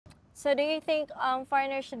So do you think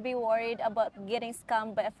foreigners should be worried about getting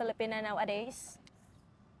scammed by a Filipina nowadays?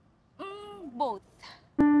 Both.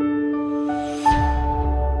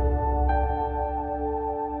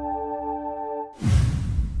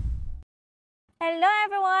 Hello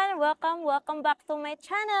everyone, welcome back to my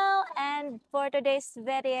channel. And for today's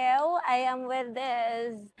video, I am with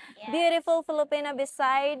this beautiful Filipina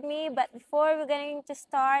beside me. But before we're going to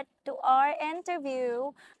start to our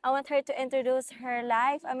interview, I want her to introduce her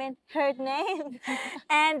life, her name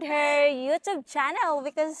and her YouTube channel,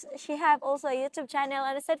 because she have also a YouTube channel.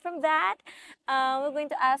 And aside from that, we're going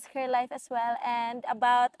to ask her life as well and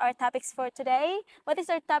about our topics for today. What is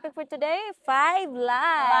our topic for today? 5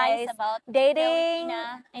 lies about dating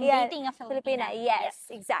Filipina and dating a Filipina. Yes,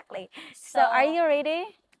 exactly. So are you ready?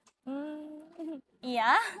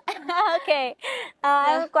 Yeah. Okay.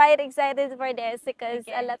 I'm quite excited for this because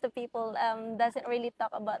a Okay. lot of people doesn't really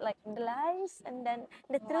talk about like the lies and then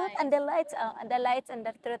the truth and Lies. the lights, the lights and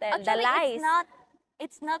the truth, the Actually, lies.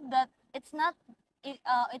 it's not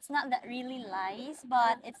that really lies,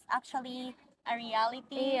 but it's actually a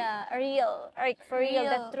reality. Yeah, real, like for real,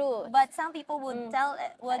 the truth. But some people would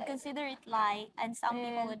consider it lie, and some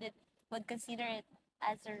people would consider it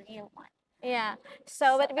as a real one. Yeah.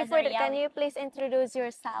 So, but as a before that, can reality. you please introduce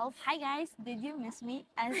yourself? Hi guys, did you miss me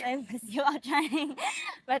as I miss you out trying?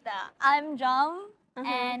 But I'm Jom,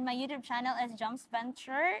 and my YouTube channel is Jom's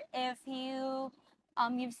Venture. If you've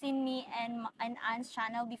seen me in Anne's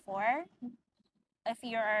channel before, if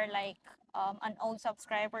you're like an old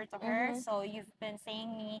subscriber to her, so you've been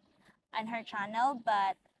seeing me on her channel.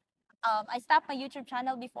 But I stopped my YouTube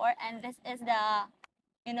channel before, and this is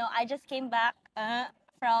I just came back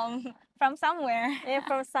from somewhere. Yeah,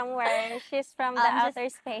 from somewhere. She's from the outer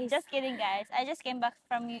space. Just kidding, guys. I just came back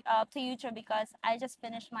from to YouTube because I just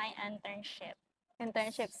finished my internship.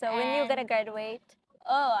 So when you gonna graduate?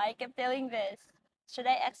 Oh, I kept telling this. Should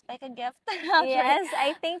I expect a gift? Yes,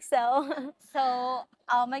 I think so. So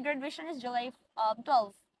my graduation is July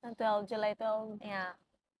 12. 12, July 12. Yeah.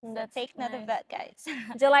 That's Take note of that, guys.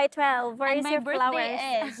 July 12. Where And is my your birthday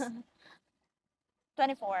flowers? is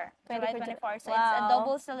 24. July 24. So Wow. it's a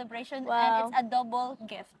double celebration and it's a double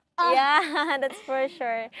gift. Yeah, that's for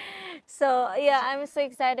sure. So yeah, I'm so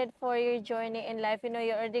excited for your journey in life. You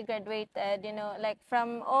already graduated, like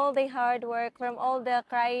from all the hard work, from all the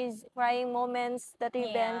crying moments that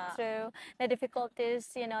you've been through, the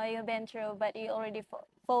difficulties, you've been through, but you already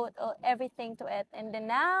fought everything to it. And then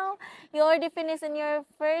now, you already finished in your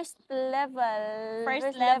first level.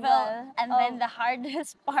 And then the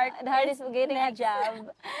hardest part. The hardest is getting a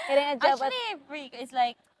job. Getting a job Actually, freak, it's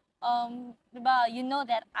like, diba, you know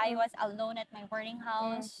that I was alone at my boarding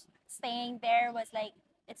house. Staying there was like,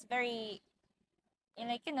 it's very,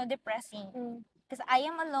 depressing. Because I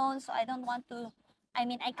am alone, so I don't want to, I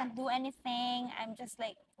can't do anything. I'm just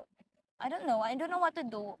like, I don't know what to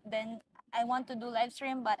do. Then I want to do live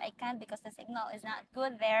stream, but I can't because the signal is not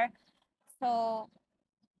good there. So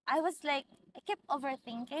I was like, I kept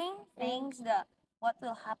overthinking things, what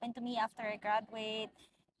will happen to me after I graduate,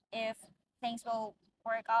 if things will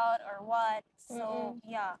work out or what. So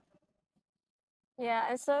yeah. Yeah,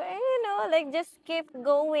 and so like just keep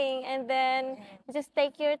going and then just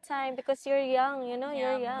take your time because you're young,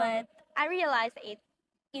 you're young. But I realized it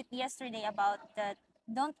yesterday about that.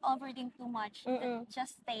 Don't overthink too much.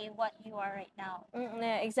 Just stay what you are right now.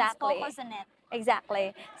 Yeah, exactly. Just focus on it.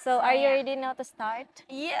 Exactly. So are you ready now to start?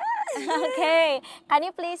 Yes. Okay. Can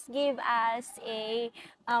you please give us a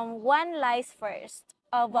one lies first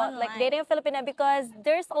about like dating a Filipina, because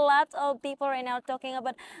there's a lot of people right now talking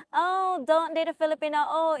about, oh, don't date a Filipina.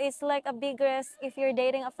 Oh, it's like a big risk if you're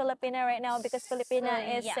dating a Filipina right now because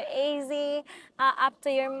Filipina is so easy, up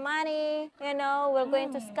to your money. We're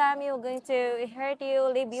going to scam you, we're going to hurt you,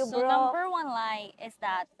 leave you broke. So number one lie is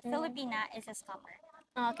that Filipina is a scammer.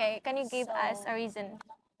 Okay, can you give us a reason?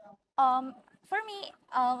 For me,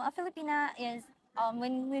 a Filipina is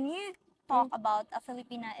when you talk about a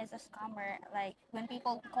Filipina is a scammer, like when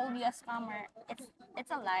people call you a scammer, it's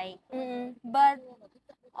a lie. But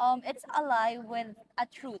it's a lie with a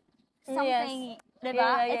truth. Something,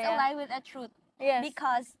 diba? It's a lie with a truth. Yes.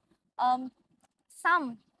 Because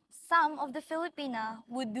some of the Filipina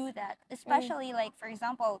would do that, especially like for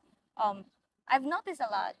example, I've noticed a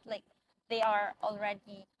lot like they are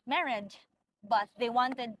already married, but they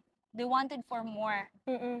wanted for more.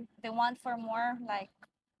 They want for more, like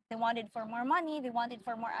they wanted for more money, they wanted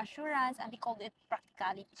for more assurance, and they called it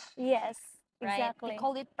practicality. Yes, right? exactly. They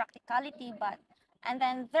called it practicality, but and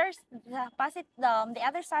then there's the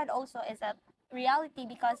other side also is that reality,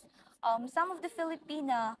 because some of the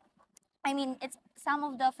Filipina, it's some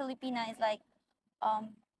of the Filipina is like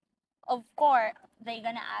of course, they're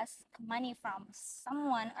gonna ask money from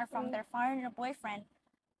someone or from their foreigner boyfriend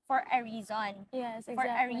for a reason. Yes, For a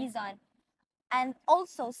exactly. reason. And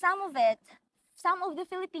also, some of the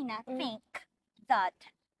Filipina think that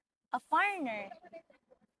a foreigner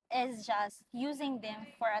is just using them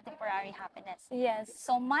for a temporary happiness. Yes.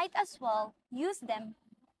 So might as well use them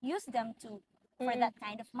to for that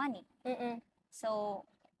kind of money. So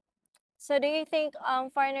So do you think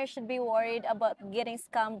foreigners should be worried about getting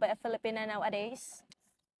scammed by a Filipina nowadays?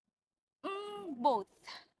 both.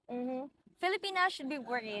 Mm-hmm. Filipina should be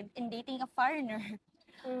worried in dating a foreigner.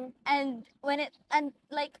 Mm. And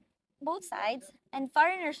like both sides, and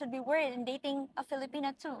foreigners should be worried in dating a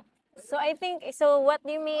Filipina too. So I think, so what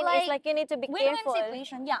you mean is like you need to be win-win careful.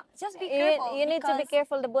 situation. Yeah, just be careful. You need to be because-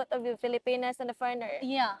 careful, the both of you, Filipinas and the foreigner.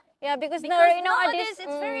 Yeah, Yeah, because, because nowadays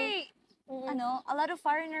it's very, a lot of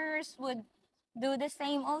foreigners would do the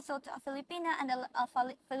same also to a Filipina, and a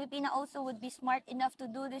Filipina also would be smart enough to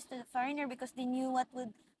do this to the foreigner because they knew what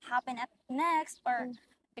would happen at next, or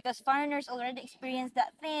because foreigners already experienced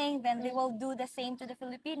that thing, then they will do the same to the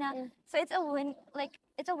Filipina. So it's a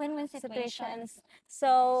win-win situation. situations. So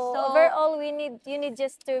overall, you need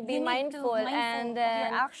just to be You need mindful, to and of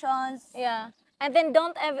then your actions. yeah. And then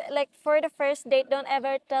don't ever, like, for the first date, don't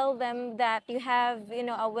ever tell them that you have,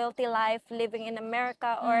 a wealthy life living in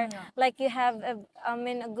America, or like you have a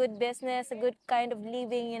good business, a good kind of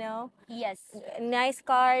living, Yes. nice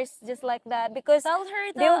cars, just like that, because Tell her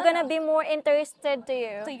they were gonna be more interested to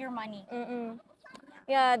you. to your money.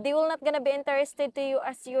 Yeah, they will not gonna be interested to you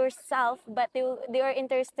as yourself, but they are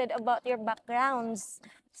interested about your backgrounds.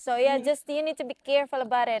 So yeah, just you need to be careful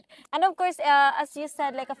about it. And of course, as you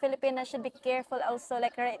said, like a Filipina should be careful also.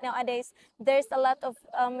 Like right nowadays, there's a lot of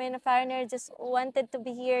foreigners just wanted to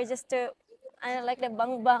be here just to, like the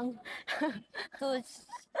bang bang, To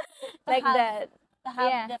like have, that.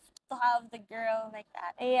 Yeah. to have the girl like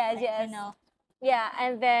that. Yes, Like, yes. Yeah,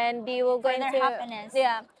 and then they will going their to happiness.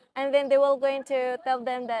 yeah, and then they will going to tell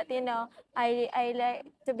them that I like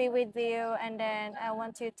to be with you, and then I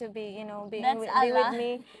want you to be That's be with Allah.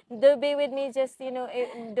 me, do be with me just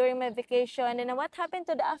during my vacation. And then what happened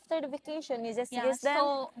to the after the vacation? You just use them.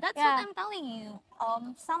 So that's Yeah. what I'm telling you.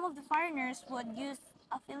 Some of the foreigners would use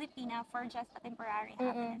a Filipina for just a temporary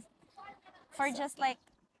happiness. For just like,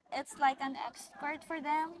 it's like an escort for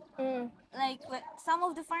them. Like some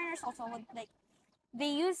of the foreigners also would like, they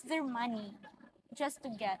use their money just to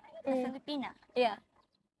get a Filipina. Yeah.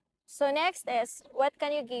 So next is, what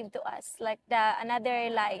can you give to us, like the another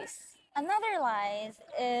lies? Another lies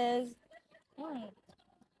is,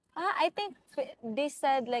 I think they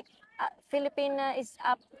said like Filipina is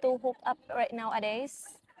up to hook up right nowadays.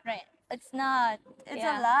 right. It's not. It's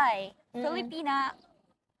a lie. Filipina,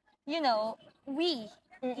 we,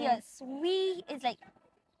 yes, we is like,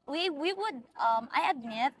 we would, I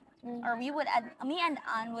admit, or we would me and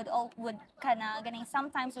Ann would kinda getting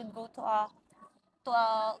sometimes would go to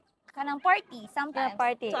a kind of party sometimes.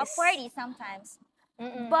 parties. To a party sometimes.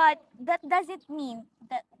 But that doesn't mean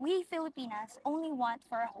that we Filipinas only want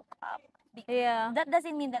for a hookup. Yeah. That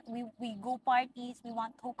doesn't mean that we go parties, we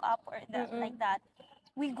want hook up or like that.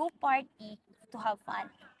 We go party to have fun.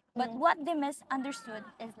 But what they misunderstood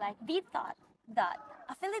is like, they thought that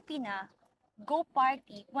a Filipina go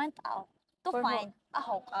party went out to For find a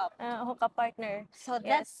hook up. Hookup partner. So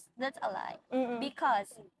Yes. that's a lie.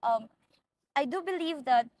 Because I do believe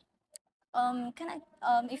that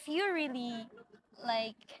if you really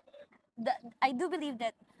like, I do believe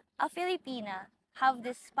that a Filipina have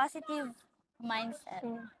this positive mindset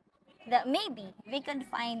that maybe they can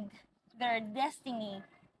find their destiny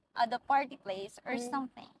at the party place or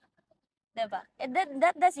something. Diba?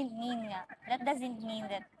 That doesn't mean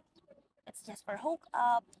that it's just for hook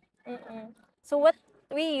up. So what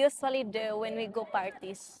we usually do when we go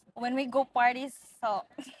parties? When we go parties, so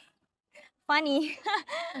funny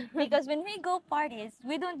because when we go parties,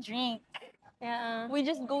 we don't drink. Yeah. We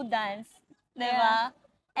just go dance. Diba? Yeah.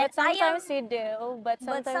 And But sometimes we do, but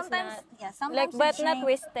sometimes not. sometimes Like, we but not drink.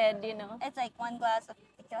 wasted, It's like one glass of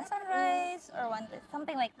tequila sunrise or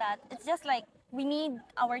something like that. It's just like we need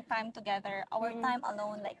our time together, our time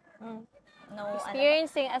alone. Like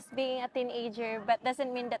Experiencing as being a teenager, but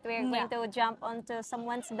doesn't mean that we're going to jump onto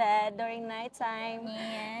someone's bed during nighttime.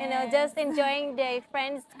 Just enjoying the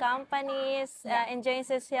friends' companies, enjoying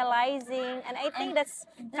socializing, and I think that's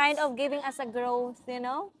kind of giving us a growth.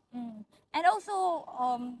 And also,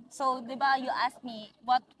 so diba, you asked me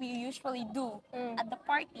what we usually do at the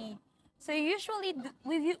party. So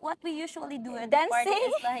what we usually do at the party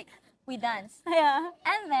Dancing? is like, we dance. Yeah.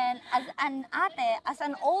 And then as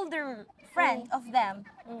an older friend of them,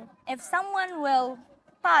 if someone will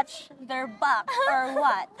touch their back or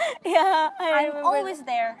what. Yeah, I I'm remember. always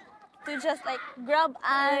there to just like grab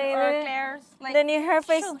Anne or then- Claire's like. Then in her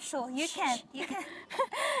face, Shoo, you can't, you can't,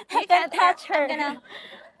 I you can't can't. touch her. I'm gonna.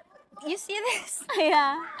 You see this?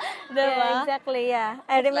 Yeah. Yeah, Diba? exactly. Yeah,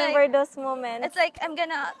 I It's remember like- those moments. It's like I'm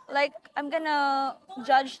gonna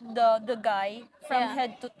judge the guy from Yeah.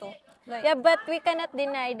 head to toe. Like, Yeah, but we cannot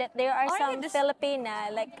deny that there are Are you some this- Filipina,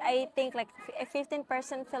 like I think like 15%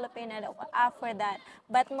 Filipina that offer that.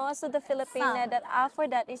 But most of the Filipina Some. that offer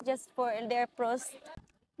that is just for their pros.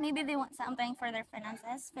 maybe they want something for their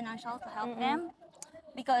financial to help them.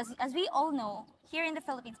 Because as we all know, here in the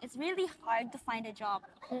Philippines, it's really hard to find a job.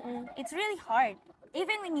 It's really hard.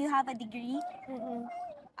 Even when you have a degree,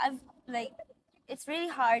 I've like, it's really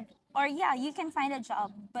hard. Or yeah, you can find a job,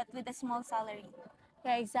 but with a small salary.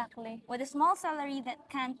 Yeah, exactly. With a small salary that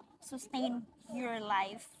can't sustain your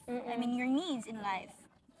life. I mean, your needs in life.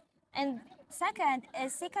 And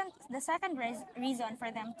the second reason for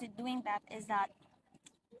them to doing that is that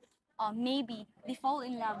maybe they fall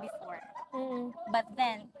in love before, but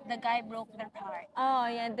then the guy broke their heart. Oh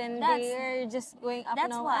yeah, then That's- they're just going up That's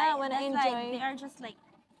now. why. I wanna That's enjoy. why they are just like,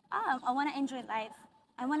 I want to enjoy life.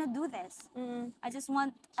 I want to do this. I just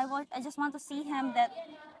want to see him that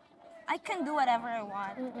I can do whatever I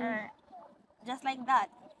want, or just like that.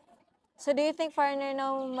 So do you think foreigner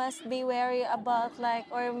now must be wary about like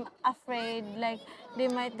or afraid like they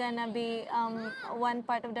might gonna be one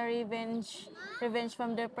part of the revenge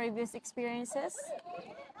from their previous experiences?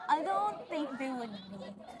 I don't think they would be.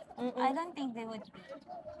 I don't think they would be.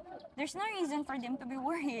 There's no reason for them to be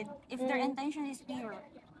worried if their intention is pure.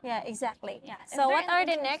 Yeah, exactly. Yeah, if So they're what are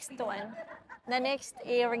the intentions- next one? The next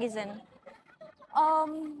reason.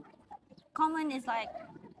 Common is like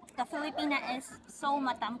the Filipina is so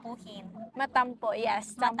matampuhin. Matampo,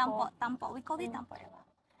 yes. Matampo, Tampo. tampo. We call it tampo.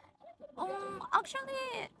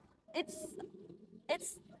 Actually, it's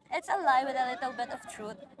it's a lie with a little bit of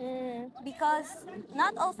truth, because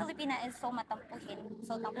not all Filipina is so matampuhin,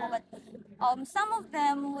 so tampo, but some of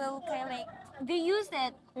them will kind of like they use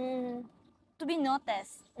it to be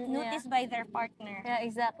noticed by their partner. Yeah,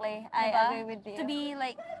 exactly. I Diba? agree with you. To be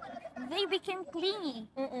like, they became clingy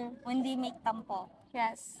when they make tampo.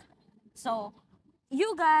 Yes. So,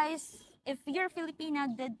 you guys, if your Filipina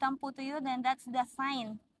did tampo to you, then that's the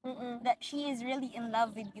sign that she is really in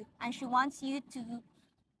love with you, and she wants you to,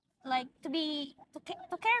 like, to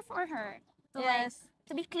care for her, to Yes.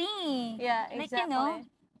 to be clingy. Yeah, Like, exactly.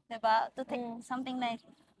 diba? To take something like,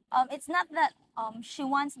 it's not that she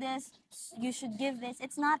wants this, you should give this.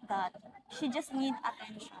 It's not that. She just needs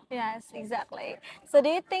attention. Yes, exactly. So do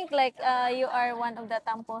you think like you are one of the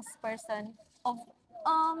tampos person?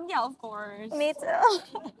 Yeah, of course. Me too.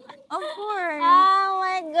 Of course. Oh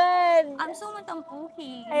my god. I'm so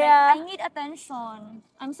matampuhi. Yeah. Like, I need attention.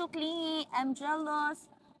 I'm so clingy. I'm jealous.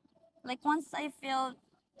 Like, once I feel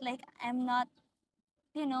like I'm not,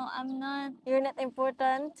 I'm not. You're not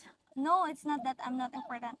important. No, it's not that I'm not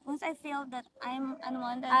important. Once I feel that I'm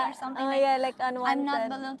unwanted or something, Oh like yeah, like unwanted. I'm not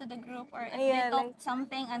belong to the group, or if Yeah, they talk like-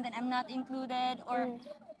 something and then I'm not included, or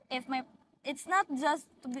if it's not just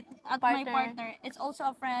to be at my Partner. partner. It's also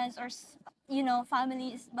a friends or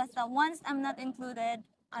families. But once I'm not included,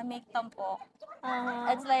 I make tampo.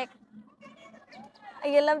 It's like,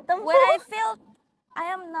 You love tampo? when I feel I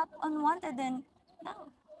am not unwanted, then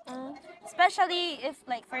no. Especially if,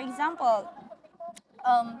 like, for example,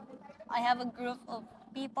 I have a group of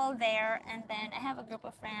people there, and then I have a group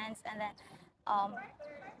of friends, and then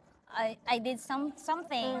I did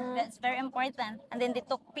something that's very important, and then they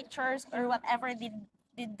took pictures or whatever they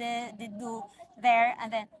do there,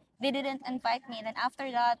 and then they didn't invite me. Then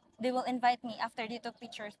after that, they will invite me after they took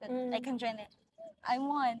pictures that I can join it. I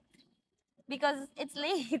want, because it's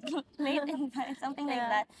late, late invite, something like Yeah.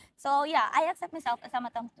 that. So yeah, I accept myself as a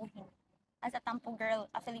matampuhin, as a tampo girl,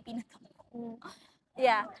 a Filipina tampo.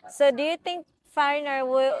 Yeah. So do you think foreigner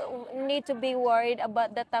will need to be worried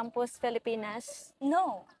about the tampos Filipinas?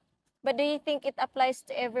 No. But do you think it applies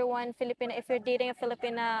to everyone Filipina? If you're dating a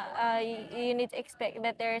Filipina, you need to expect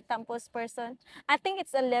that they're a tampos person. I think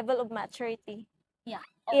it's a level of maturity. Yeah.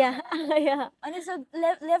 Yeah, yeah, And it's a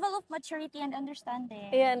level of maturity and understanding.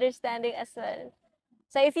 yeah, understanding as well.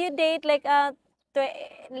 So if you date like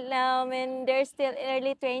when they're still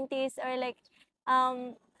early 20s or like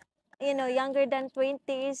younger than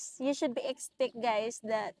 20s, you should be expect guys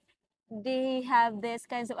that they have this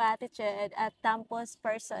kinds of attitude at tampos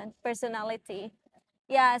personality.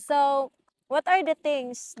 Yeah, so what are the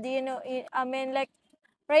things do you know I mean like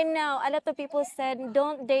right now a lot of people said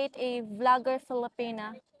don't date a vlogger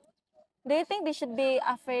Filipina. Do you think they should be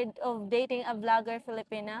afraid of dating a vlogger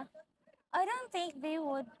Filipina? I don't think they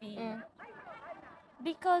would be.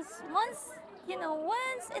 Because once,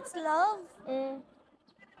 once it's love,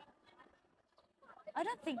 I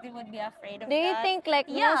don't think they would be afraid of Do you that. think like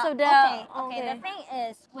most Yeah, of the okay. The thing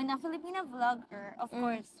is, when a Filipina vlogger, of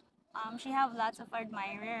course, she have lots of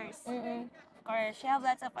admirers. Of course, she have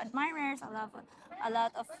lots of admirers. A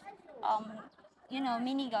lot of, um,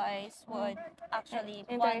 mini guys would actually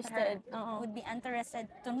want her, interested? would be interested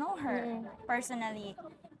to know her personally.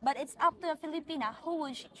 But it's up to a Filipina who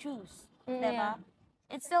would she choose, Yeah. diba?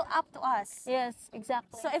 It's still up to us. Yes,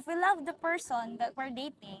 exactly. So if we love the person that we're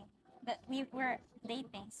dating, that we were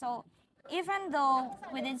dating, so even though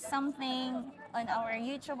we did something on our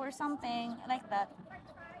YouTube or something like that,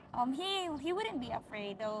 he wouldn't be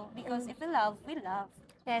afraid though, because if we love, we love.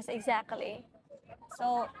 Yes, exactly.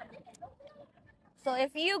 So so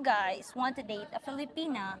if you guys want to date a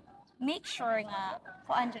Filipina, make sure nga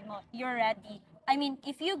kuan mo, you're ready. I mean,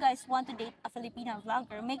 if you guys want to date a Filipina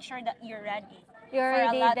vlogger, make sure that you're ready You're for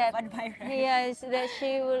a already lot that. of admirers. Yes, that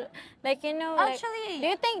she will, like, like, Actually, do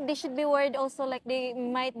you think they should be worried also, like they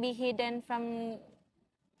might be hidden from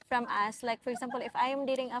us? Like, for example, if I am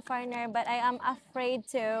dating a foreigner, but I am afraid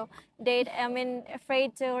to date, I mean,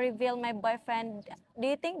 afraid to reveal my boyfriend, do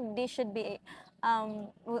you think they should be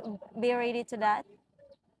ready to that?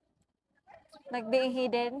 Like being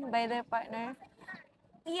hidden by their partner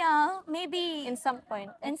yeah, maybe in some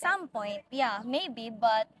point. in some point, yeah, maybe,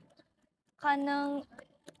 but kanang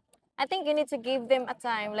I think you need to give them a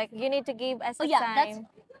time. Like you need to give us oh a yeah, that's time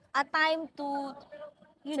a time to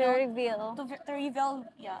to reveal. to reveal,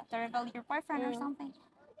 yeah, to reveal your boyfriend or something.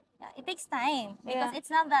 Yeah, it takes time because Yeah.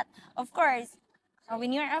 it's not that, of course,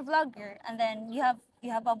 when you're a vlogger and then you have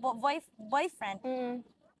a boyfriend,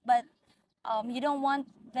 but you don't want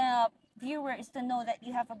the viewers to know that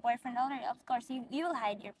you have a boyfriend already. Of course, you will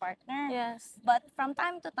hide your partner. Yes. But from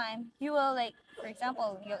time to time, you will, like, for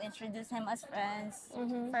example, you'll introduce him as friends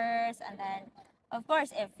first, and then, of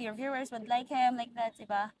course, if your viewers would like him like that,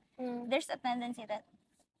 diba, there's a tendency that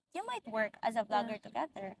you might work as a vlogger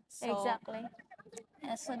together. So, Exactly.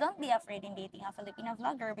 so don't be afraid in dating a Filipina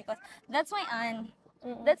vlogger, because that's why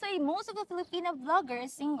that's why most of the Filipina vlogger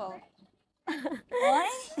is single. Why?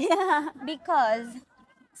 Yeah. Because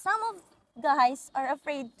some of guys are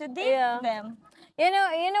afraid to date them. You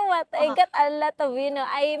know what? I Uh-huh. got a lot of,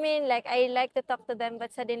 I mean, like, I like to talk to them,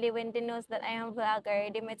 but suddenly when they knows that I am a vlogger,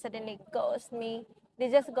 they might suddenly ghost me. They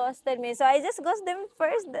just ghosted me. So I just ghost them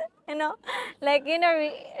first, you know? Like,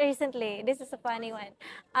 recently, this is a funny one.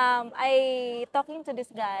 I was talking to this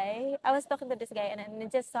guy, and then it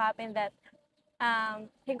just so happened that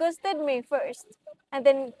he ghosted me first. And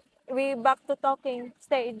then we back to talking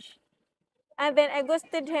stage. And then I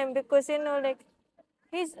ghosted him because, like,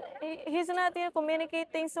 he's not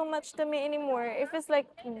communicating so much to me anymore. If it's like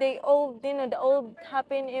the old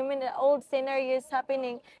scenario is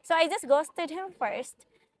happening. So I just ghosted him first,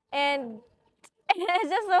 and it's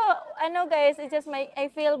just so I know, guys. It's just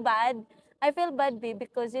I feel bad. I feel bad,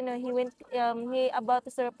 because he about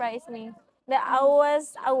to surprise me. That I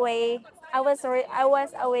was away. I was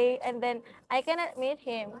away, and then I cannot meet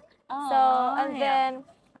him. So Oh, and yeah. then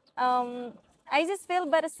um I just feel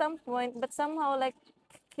bad at some point, but somehow, like,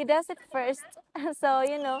 he does it first. So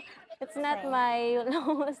it's not Same. my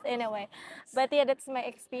lowest anyway. But yeah, that's my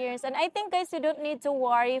experience. And I think, guys, you don't need to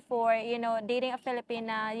worry for dating a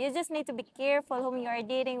Filipina. You just need to be careful whom you are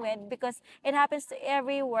dating with, because it happens to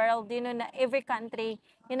every world, every country.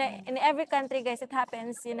 In every country, guys, it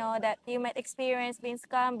happens, that you might experience being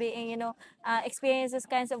scammed, being, experience these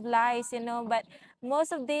kinds of lies, but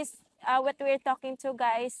most of these, what we're talking to,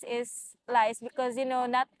 guys, is lies, because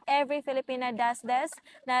not every Filipina does this.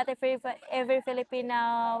 Not every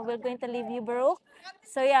Filipina will going to leave you broke.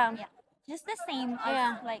 So yeah. Yeah. Just the same as,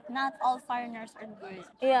 Yeah. like, not all foreigners are good.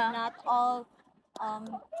 Yeah. Not all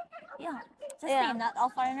yeah. It's the Yeah. same. Not all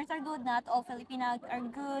foreigners are good, not all Filipinos are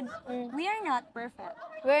good. We are not perfect.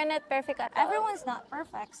 We're not perfect at all. Everyone's not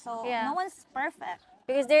perfect, so Yeah. no one's perfect.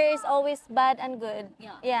 Because there is always bad and good.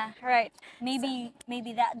 Yeah. Yeah, right. Maybe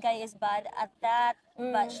that guy is bad at that,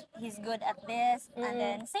 but he's good at this, and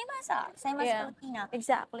then same as Yeah. Filipina.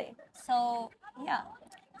 Exactly. So yeah.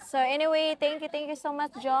 So anyway, thank you so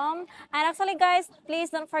much, Jom. And actually, guys, please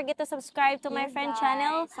don't forget to subscribe to my Yes, friend guys,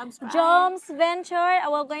 channel, subscribe. Jom's Venture. I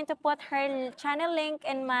will going to put her channel link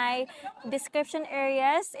in my description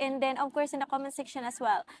areas, and then of course in the comment section as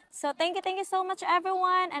well. So thank you so much,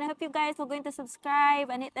 everyone, and I hope you guys will going to subscribe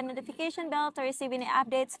and hit the notification bell to receive any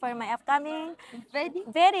updates for my upcoming Ready?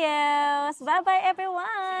 videos. Bye bye, Sige,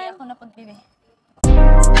 everyone. ako na pagbibi.